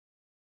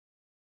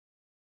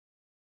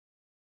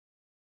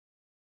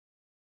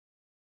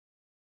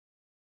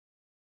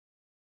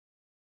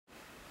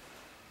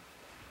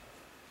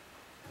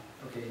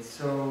Okay,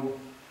 so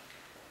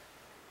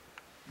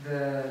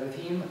the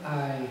theme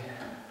I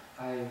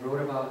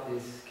wrote about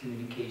is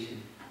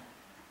communication,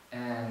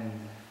 and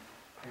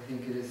I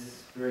think it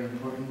is very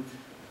important.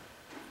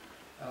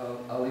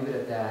 I'll leave it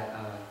at that.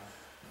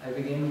 I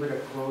begin with a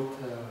quote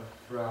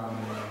from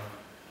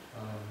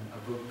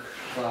a book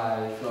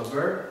by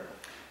Flaubert.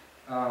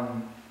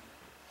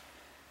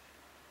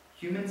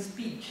 Human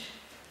speech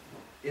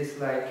is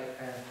like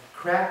a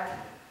cracked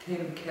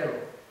tin kettle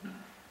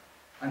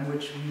on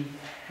which we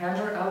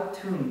hammer out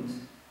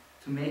tunes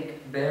to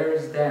make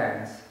bears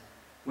dance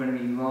when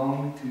we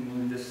long to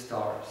move the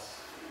stars.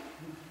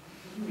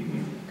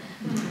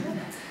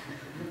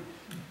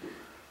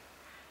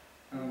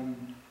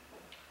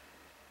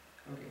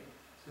 Okay,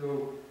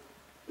 so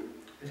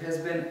it has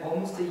been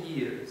almost a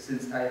year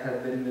since I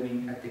have been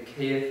living at the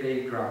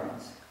KFA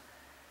grounds.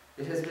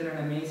 It has been an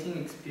amazing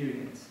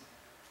experience.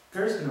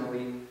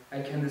 Personally,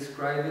 I can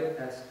describe it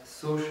as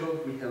social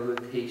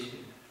rehabilitation.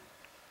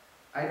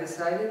 I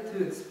decided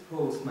to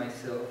expose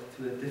myself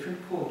to a different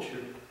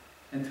culture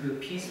and to a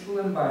peaceful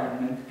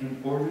environment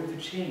in order to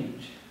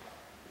change.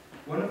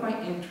 One of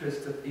my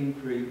interests of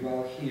inquiry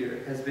while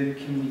here has been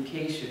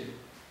communication,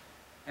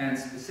 and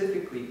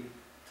specifically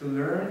to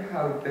learn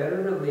how to better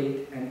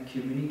relate and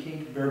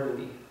communicate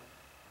verbally.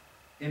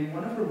 In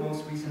one of our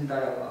most recent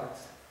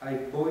dialogues, I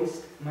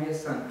voiced my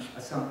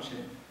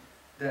assumption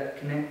that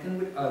connecting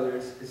with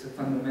others is a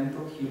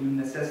fundamental human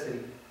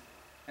necessity,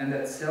 and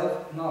that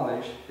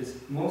self-knowledge is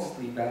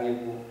mostly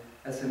valuable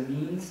as a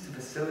means to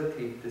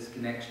facilitate this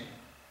connection.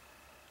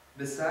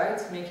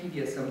 Besides making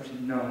the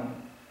assumption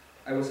known,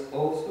 I was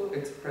also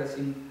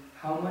expressing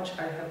how much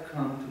I have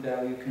come to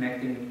value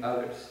connecting with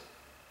others.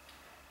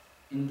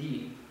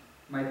 Indeed,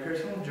 my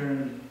personal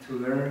journey to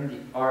learn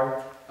the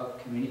art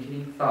of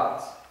communicating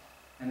thoughts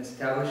and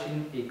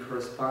establishing a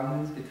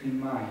correspondence between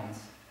minds,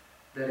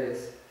 that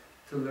is,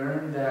 to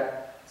learn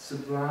that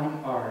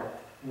sublime art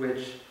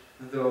which,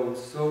 though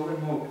so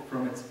remote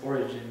from its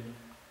origin,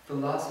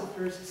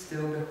 philosophers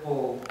still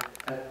behold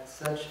at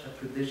such a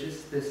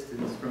prodigious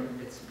distance from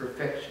its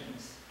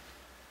perfections,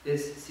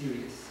 is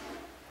serious.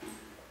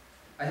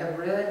 I have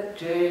read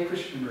J.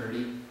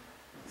 Krishnamurti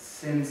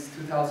since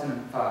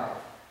 2005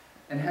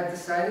 and have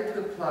decided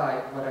to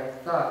apply what I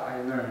thought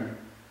I learned,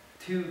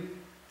 to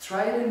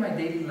try it in my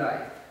daily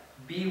life,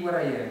 be what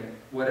I am,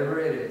 whatever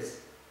it is,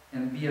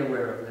 and be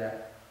aware of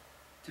that.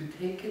 To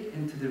take it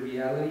into the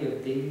reality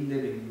of daily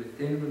living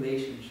within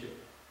relationship.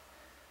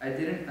 I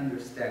didn't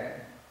understand.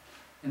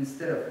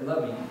 Instead of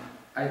loving,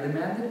 I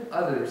demanded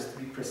others to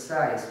be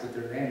precise with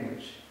their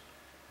language.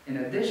 In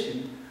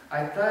addition,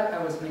 I thought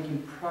I was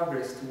making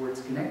progress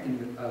towards connecting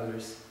with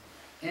others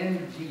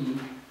in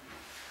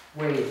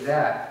the way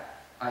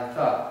that I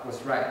thought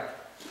was right.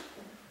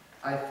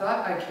 I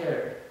thought I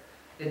cared.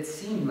 It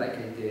seemed like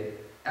I did.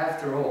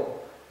 After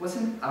all,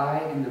 wasn't I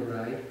in the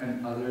right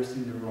and others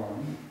in the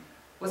wrong?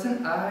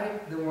 Wasn't I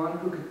the one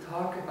who could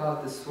talk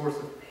about the source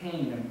of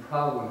pain and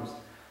problems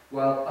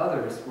while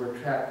others were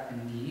trapped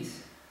in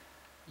these?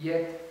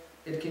 Yet,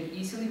 it can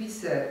easily be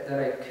said that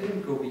I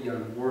couldn't go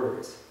beyond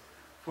words,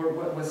 for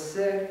what was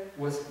said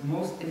was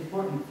most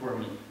important for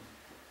me,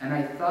 and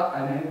I thought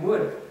I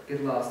would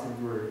get lost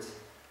in words.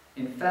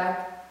 In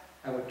fact,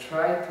 I would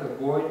try to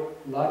avoid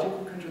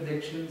logical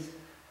contradictions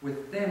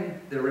within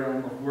the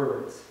realm of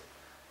words,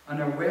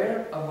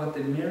 unaware of what the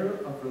mirror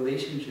of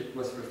relationship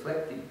was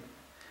reflecting,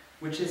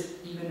 which is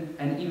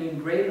an even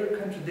greater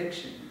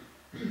contradiction,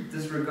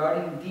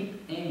 disregarding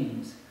deep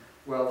aims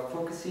while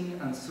focusing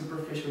on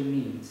superficial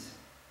needs.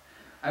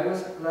 I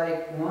was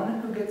like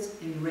one who gets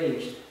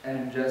enraged at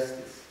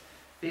injustice,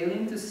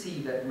 failing to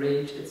see that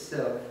rage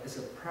itself is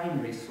a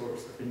primary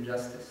source of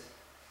injustice.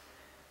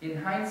 In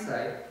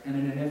hindsight, and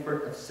in an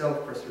effort of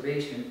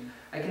self-preservation,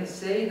 I can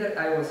say that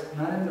I was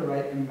not in the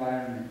right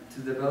environment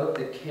to develop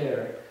the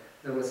care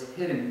that was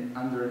hidden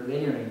under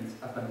layerings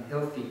of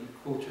unhealthy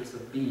cultures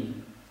of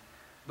being,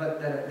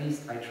 but that at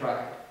least I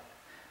tried.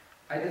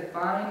 I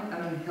define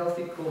an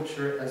unhealthy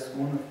culture as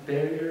one of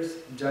barriers,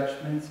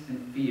 judgments,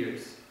 and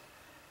fears.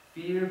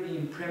 Fear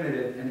being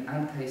primitive and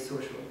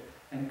antisocial,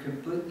 and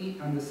completely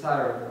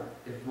undesirable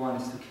if one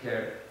is to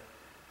care.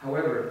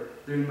 However,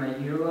 during my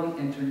year-long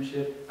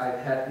internship, I've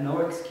had no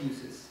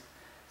excuses,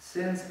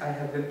 since I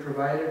have been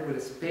provided with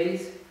a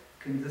space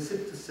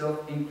conducive to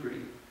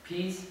self-inquiry,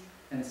 peace,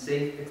 and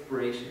safe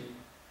exploration.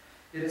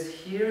 It is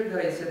here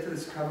that I set to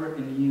discover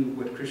in you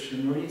what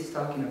Krishnamurti is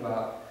talking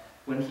about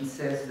when he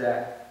says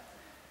that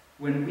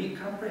when we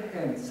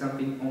comprehend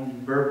something only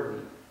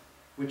verbally,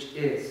 which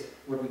is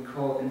what we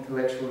call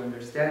intellectual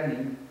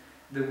understanding,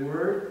 the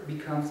word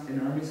becomes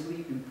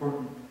enormously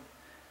important.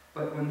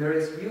 But when there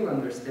is real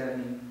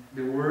understanding,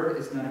 the word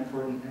is not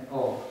important at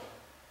all.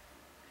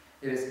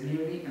 It is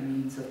merely a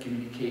means of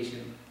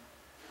communication.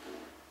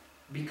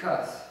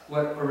 Because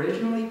what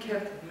originally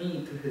kept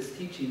me to his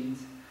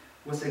teachings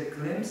was a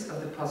glimpse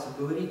of the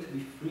possibility to be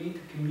free to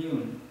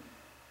commune,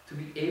 to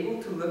be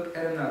able to look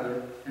at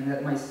another and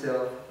at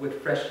myself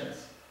with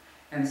freshness,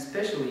 and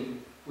especially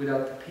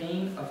without the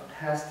pain of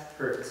past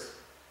hurts.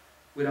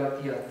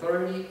 without the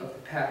authority of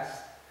the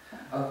past,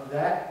 of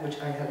that which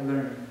I had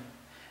learned,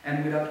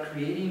 and without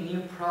creating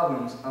new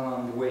problems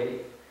along the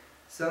way.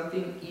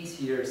 Something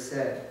easier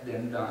said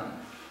than done.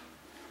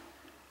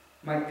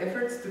 My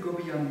efforts to go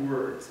beyond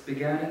words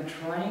began in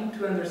trying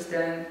to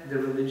understand the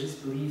religious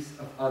beliefs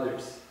of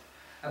others,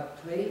 a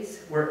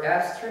place where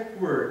abstract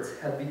words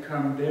have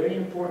become very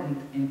important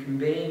in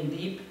conveying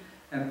deep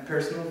and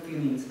personal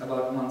feelings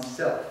about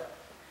oneself,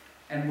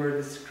 and where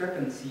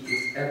discrepancy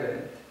is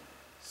evident.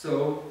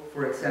 So,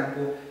 for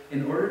example,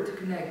 in order to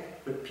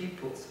connect with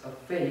peoples of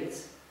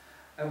faiths,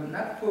 I would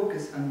not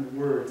focus on the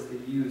words they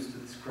use to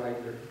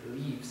describe their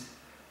beliefs,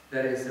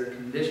 that is, their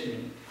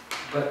conditioning,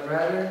 but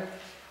rather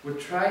would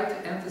try to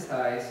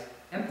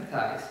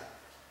empathize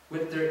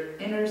with their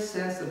inner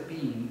sense of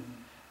being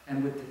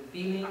and with the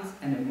feelings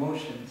and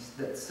emotions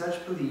that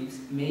such beliefs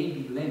may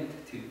be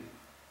linked to.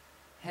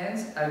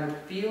 Hence, I would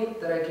feel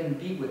that I can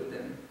be with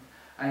them.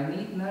 I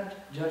need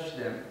not judge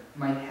them.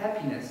 My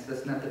happiness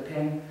does not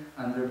depend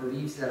on their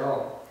beliefs at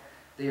all.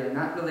 They are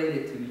not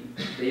related to me.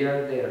 They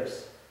are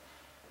theirs.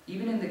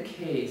 Even in the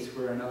case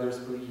where another's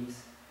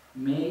beliefs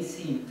may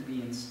seem to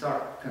be in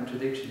stark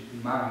contradiction to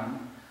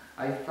mine,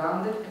 I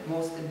found it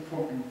most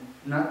important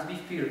not to be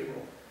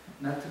fearful,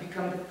 not to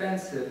become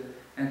defensive,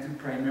 and to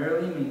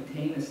primarily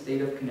maintain a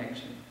state of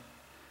connection.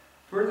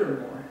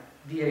 Furthermore,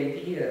 the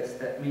ideas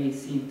that may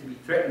seem to be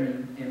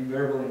threatening in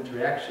verbal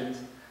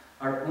interactions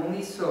are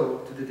only so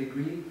to the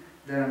degree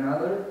that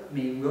another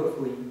may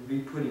willfully be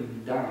putting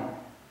me down.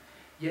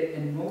 Yet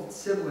in most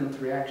civil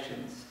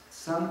interactions,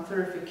 some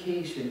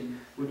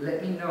clarification would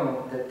let me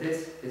know that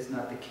this is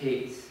not the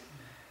case.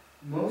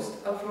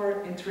 Most of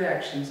our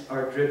interactions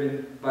are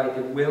driven by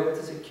the will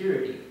to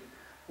security,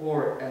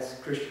 or as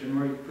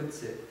Krishnamurti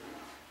puts it,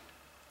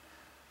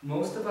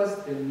 most of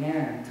us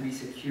demand to be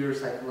secure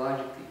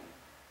psychologically.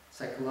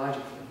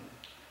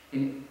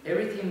 In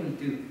everything we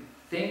do,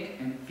 think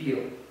and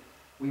feel,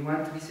 we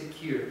want to be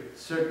secure,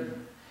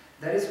 certain.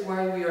 That is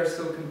why we are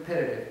so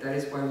competitive. That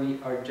is why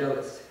we are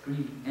jealous,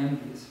 greedy,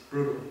 envious,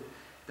 brutal.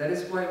 That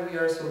is why we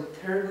are so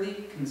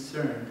terribly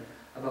concerned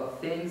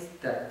about things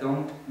that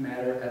don't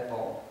matter at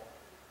all.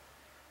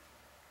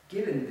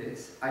 Given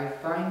this, I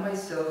find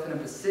myself in a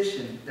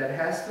position that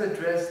has to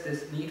address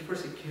this need for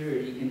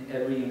security in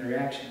every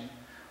interaction.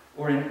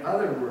 Or in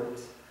other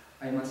words,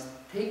 I must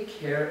take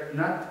care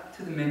not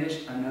to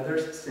diminish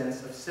another's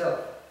sense of self.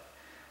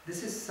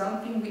 This is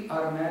something we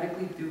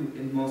automatically do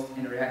in most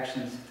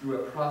interactions through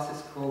a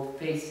process called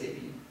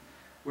face-saving,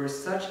 where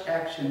such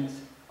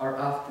actions are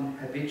often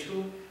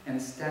habitual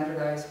and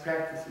standardized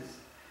practices.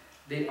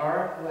 They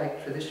are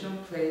like traditional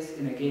plays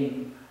in a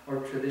game or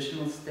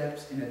traditional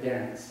steps in a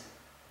dance.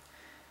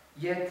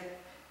 Yet,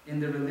 in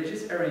the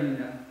religious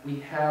arena, we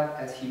have,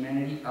 as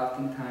humanity,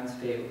 oftentimes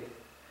failed.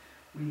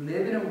 We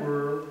live in a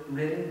world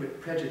ridden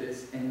with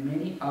prejudice and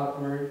many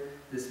outward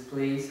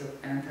displays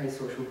of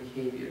antisocial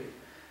behavior.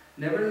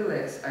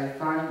 Nevertheless, I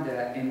find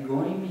that in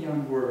going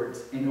beyond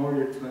words in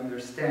order to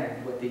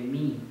understand what they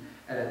mean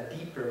at a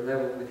deeper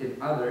level within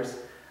others,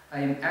 I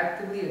am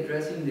actively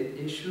addressing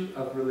the issue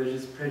of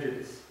religious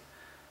prejudice.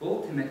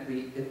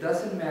 Ultimately, it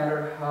doesn't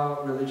matter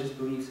how religious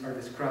beliefs are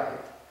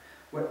described.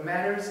 What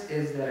matters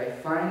is that I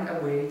find a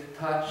way to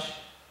touch,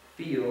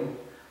 feel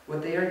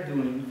what they are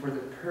doing for the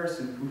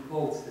person who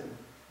holds them.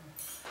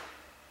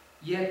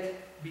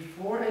 Yet,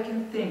 before I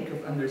can think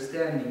of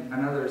understanding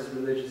another's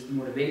religious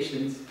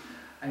motivations,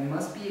 I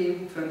must be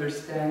able to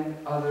understand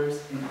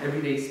others in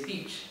everyday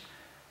speech.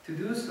 To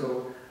do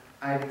so,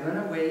 I've done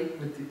away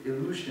with the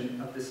illusion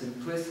of the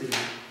simplicity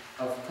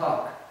of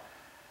talk.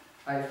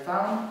 I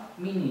found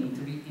meaning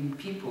to be in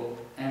people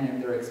and in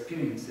their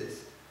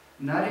experiences,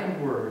 not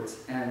in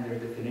words and their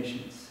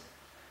definitions.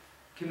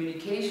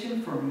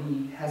 Communication for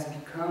me has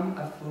become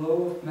a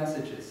flow of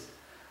messages,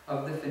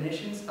 of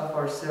definitions of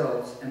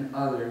ourselves and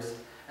others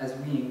as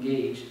we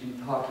engage in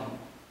talking.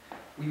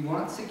 We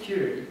want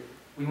security.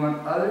 We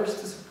want others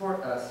to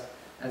support us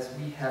as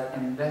we have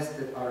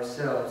invested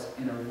ourselves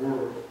in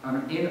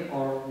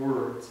our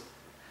words.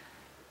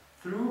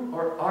 Through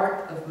our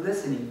art of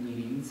listening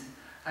meetings,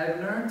 I've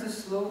learned to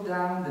slow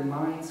down the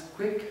mind's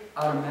quick,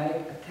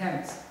 automatic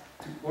attempts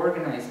to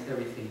organize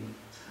everything.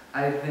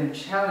 I've been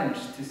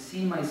challenged to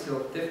see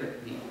myself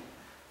differently.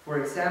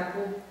 For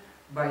example,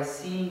 by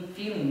seeing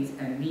feelings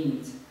and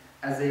needs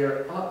as they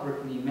are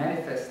outwardly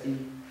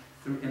manifesting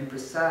through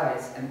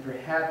imprecise and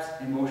perhaps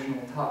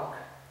emotional talk.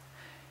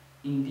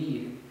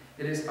 Indeed,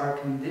 it is our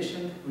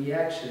conditioned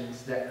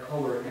reactions that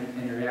color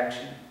an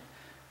interaction.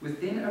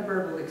 Within a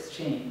verbal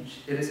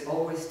exchange, it is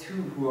always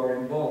two who are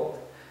involved,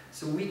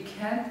 so we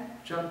can't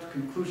jump to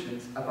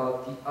conclusions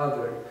about the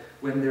other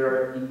when there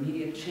are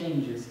immediate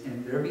changes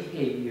in their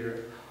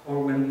behavior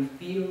or when we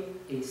feel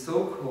a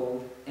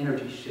so-called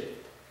energy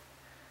shift.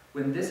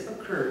 When this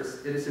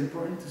occurs, it is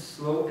important to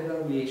slow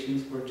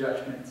evaluations or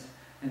judgments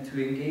and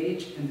to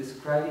engage in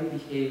describing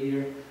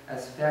behavior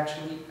as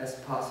factually as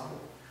possible.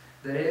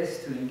 That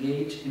is, to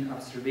engage in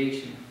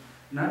observation,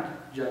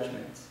 not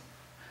judgments.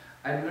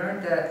 I've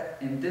learned that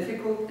in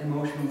difficult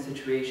emotional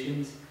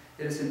situations,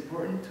 it is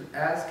important to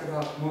ask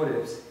about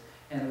motives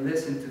and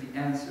listen to the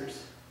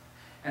answers,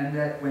 and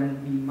that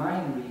when we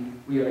mind read,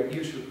 we are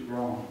usually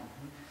wrong,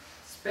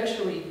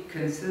 especially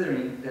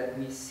considering that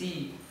we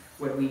see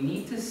what we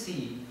need to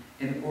see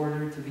in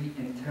order to be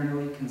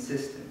internally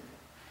consistent,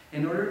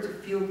 in order to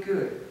feel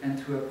good and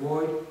to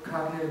avoid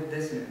cognitive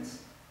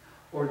dissonance,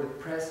 or the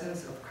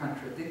presence of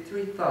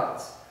contradictory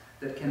thoughts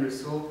that can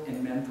result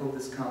in mental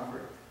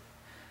discomfort.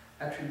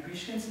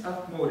 Attributions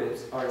of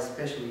motives are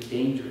especially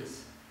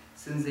dangerous,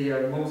 since they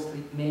are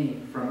mostly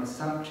made from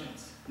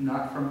assumptions,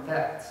 not from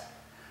facts.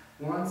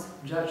 Once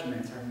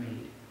judgments are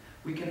made,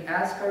 we can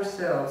ask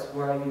ourselves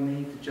why we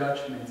made the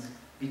judgments,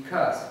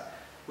 because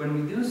when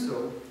we do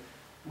so,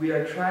 we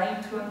are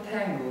trying to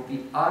untangle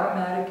the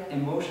automatic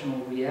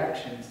emotional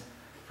reactions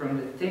from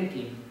the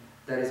thinking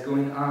that is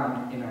going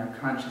on in our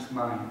conscious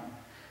mind.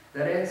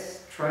 That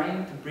is,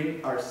 trying to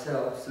bring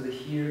ourselves to the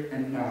here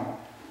and now.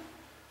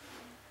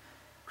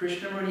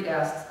 Krishnamurti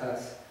asks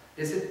us,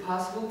 is it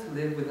possible to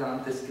live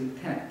without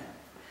discontent?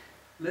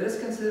 Let us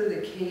consider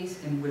the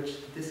case in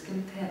which the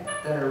discontent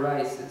that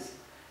arises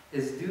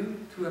is due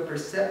to a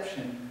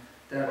perception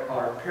that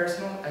our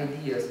personal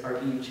ideas are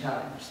being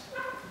challenged.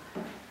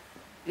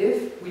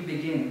 If we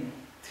begin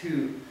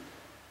to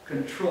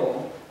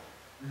control,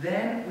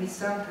 then we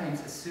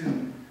sometimes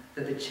assume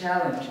that the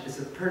challenge is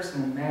a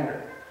personal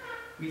matter.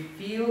 We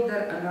feel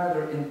that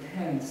another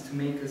intends to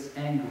make us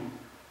angry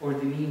or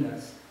demean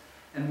us,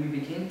 and we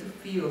begin to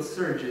feel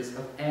surges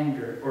of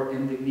anger or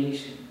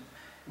indignation.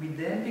 We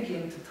then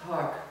begin to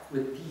talk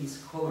with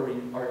these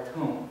coloring our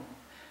tone.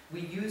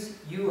 We use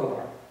you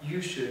are,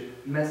 you should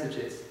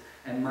messages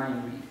and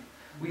mind read.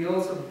 We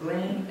also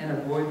blame and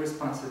avoid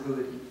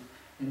responsibility.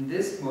 In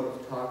this mode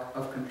of talk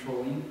of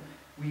controlling,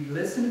 we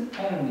listen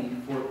only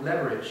for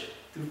leverage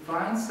to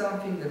find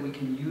something that we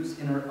can use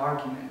in our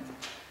argument,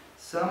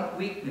 some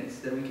weakness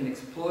that we can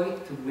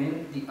exploit to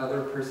win the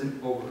other person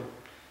over.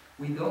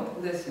 We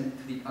don't listen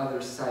to the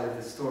other side of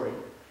the story.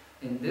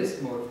 In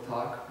this mode of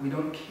talk, we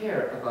don't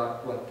care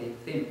about what they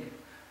think,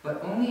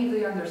 but only if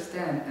they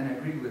understand and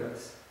agree with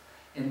us.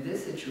 In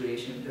this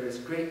situation, there is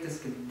great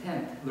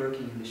discontent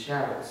lurking in the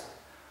shadows.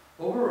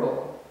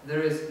 Overall,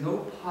 there is no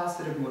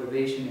positive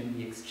motivation in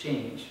the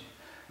exchange,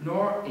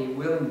 nor a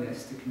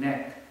willingness to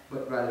connect,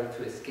 but rather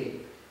to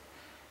escape.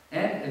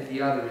 And if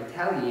the other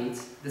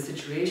retaliates, the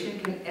situation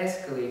can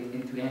escalate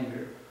into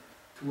anger,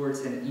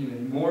 towards an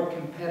even more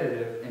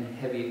competitive and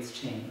heavy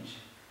exchange.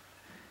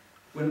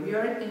 When we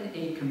are in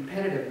a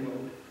competitive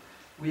mode,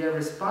 we are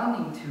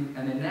responding to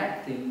and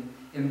enacting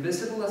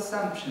invisible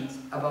assumptions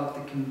about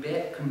the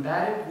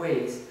combative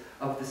ways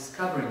of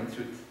discovering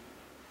truth,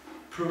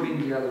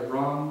 proving the other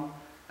wrong,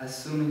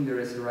 assuming there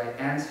is a right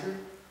answer,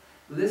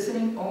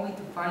 listening only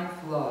to find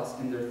flaws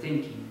in their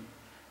thinking,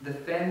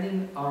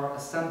 defending our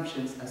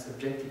assumptions as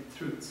objective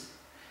truths,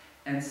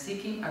 and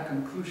seeking a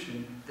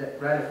conclusion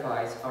that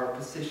ratifies our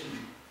position.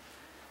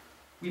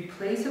 We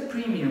place a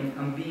premium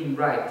on being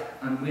right,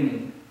 on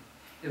winning.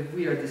 If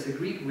we are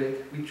disagreed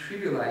with, we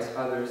trivialize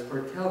others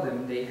or tell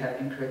them they have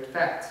incorrect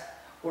facts,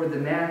 or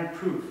demand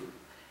proof,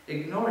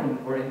 ignoring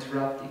or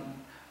interrupting,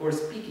 or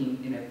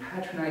speaking in a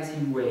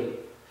patronizing way.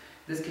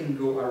 This can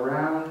go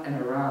around and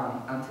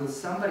around until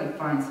somebody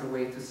finds a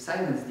way to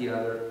silence the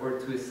other or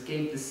to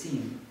escape the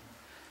scene.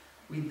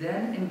 We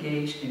then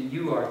engage in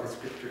you are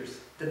descriptors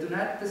that do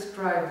not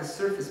describe the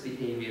surface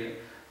behavior,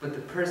 but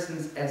the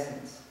person's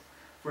essence.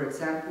 For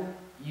example,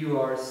 you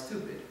are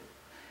stupid.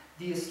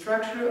 The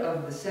structure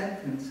of the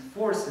sentence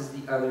forces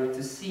the other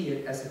to see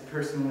it as a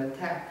personal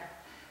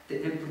attack,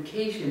 the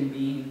implication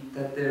being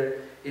that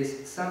there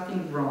is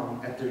something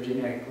wrong at their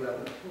genetic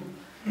level.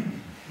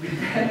 We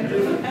then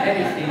do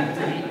anything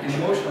to be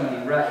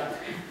emotionally right,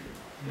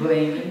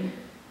 blaming,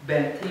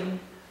 venting,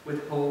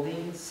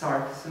 withholding,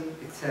 sarcasm,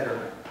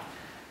 etc.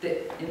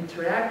 The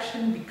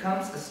interaction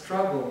becomes a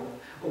struggle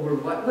over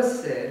what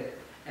was said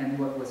and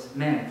what was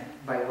meant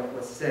by what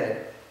was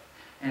said,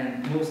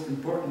 and most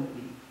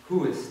importantly,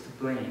 who is to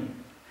blame.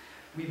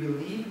 We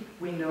believe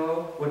we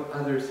know what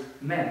others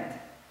meant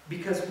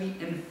because we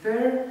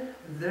infer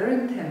their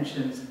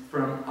intentions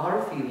from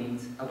our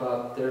feelings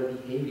about their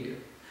behavior.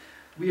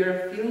 We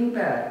are feeling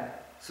bad,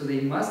 so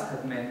they must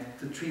have meant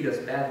to treat us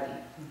badly.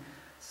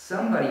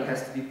 Somebody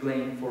has to be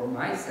blamed for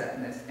my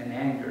sadness and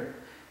anger,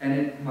 and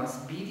it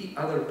must be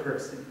the other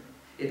person.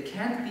 It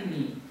can't be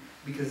me,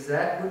 because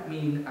that would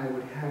mean I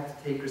would have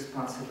to take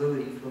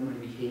responsibility for my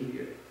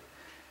behavior.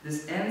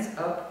 This ends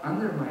up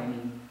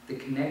undermining the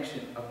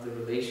connection of the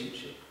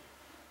relationship.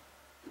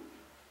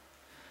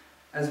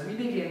 As we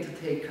begin to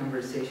take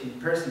conversation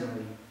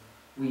personally,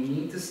 we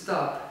need to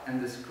stop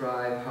and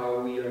describe how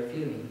we are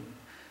feeling,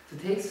 to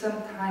take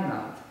some time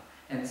out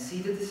and see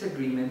the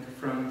disagreement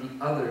from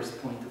the other's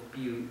point of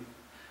view.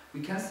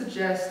 We can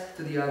suggest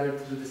to the other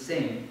to do the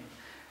same.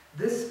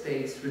 This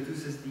space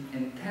reduces the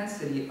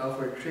intensity of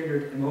our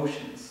triggered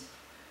emotions.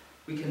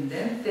 We can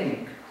then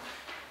think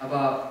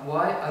about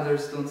why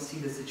others don't see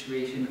the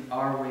situation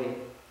our way.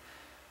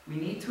 We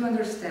need to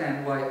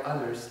understand why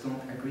others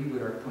don't agree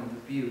with our point of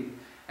view,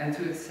 and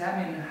to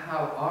examine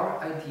how our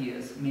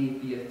ideas may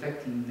be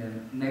affecting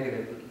them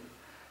negatively,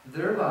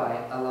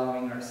 thereby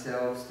allowing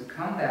ourselves to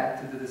come back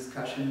to the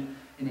discussion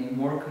in a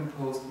more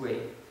composed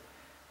way.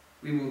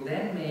 We will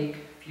then make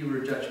fewer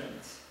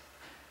judgments.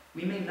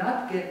 We may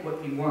not get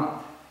what we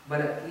want, but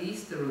at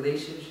least the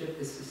relationship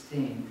is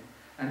sustained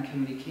and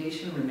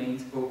communication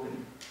remains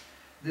open.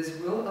 This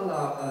will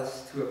allow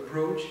us to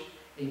approach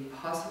a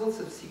possible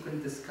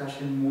subsequent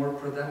discussion more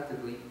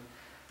productively.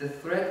 The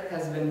threat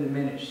has been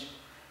diminished,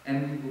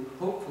 and we will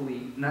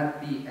hopefully not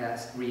be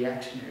as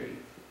reactionary.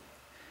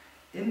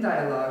 In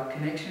dialogue,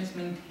 connection is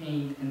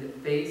maintained in the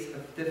face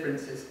of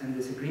differences and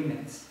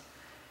disagreements.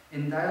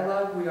 In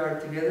dialogue, we are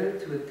together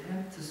to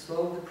attempt to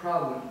solve the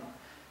problem.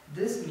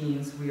 This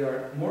means we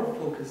are more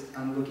focused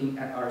on looking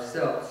at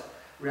ourselves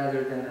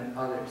rather than on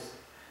others.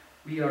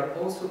 We are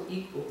also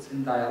equals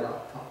in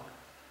dialogue talk.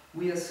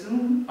 We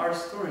assume our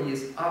story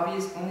is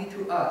obvious only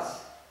to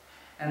us,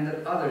 and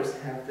that others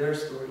have their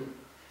story.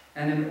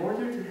 And in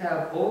order to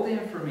have all the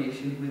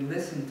information, we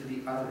listen to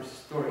the other's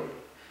story.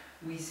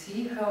 We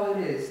see how it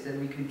is that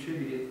we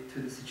contributed to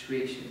the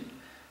situation.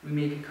 We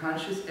make a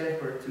conscious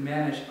effort to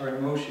manage our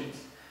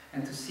emotions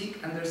and to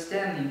seek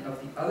understanding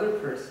of the other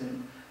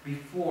person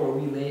before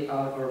we lay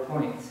out our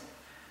points.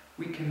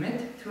 We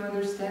commit to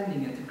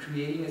understanding and to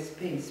creating a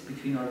space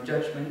between our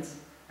judgments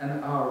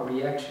and our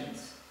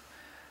reactions.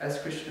 As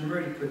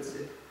Krishnamurti puts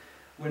it,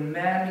 when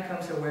man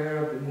becomes aware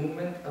of the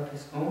movement of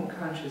his own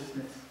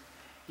consciousness,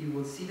 he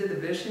will see the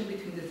division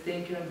between the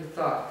thinker and the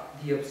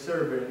thought, the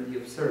observer and the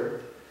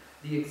observed,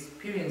 the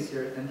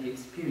experiencer and the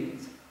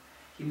experienced.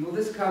 He will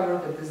discover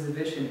that this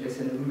division is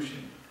an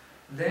illusion.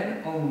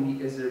 Then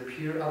only is there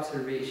pure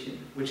observation,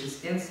 which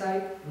is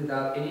insight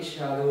without any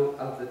shadow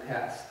of the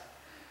past.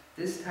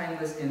 This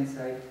timeless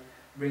insight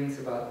brings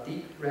about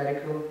deep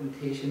radical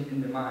mutation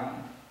in the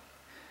mind.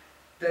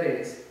 That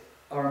is,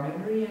 our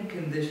memory and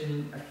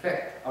conditioning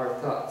affect our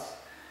thoughts,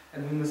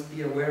 and we must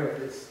be aware of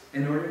this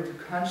in order to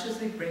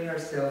consciously bring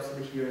ourselves to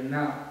the here and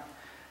now.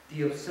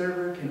 The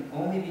observer can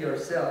only be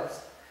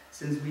ourselves,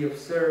 since we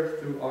observe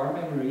through our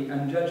memory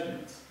and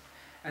judgments,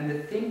 and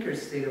the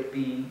thinker's state of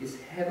being is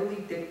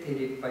heavily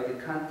dictated by the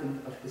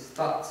content of his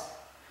thoughts.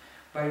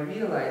 By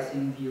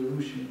realizing the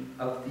illusion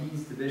of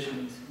these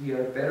divisions, we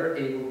are better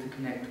able to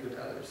connect with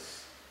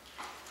others.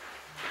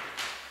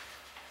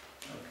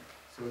 Okay,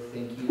 so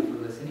thank you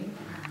for listening.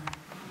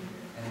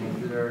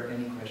 And if there are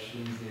any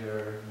questions, they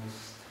are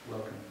most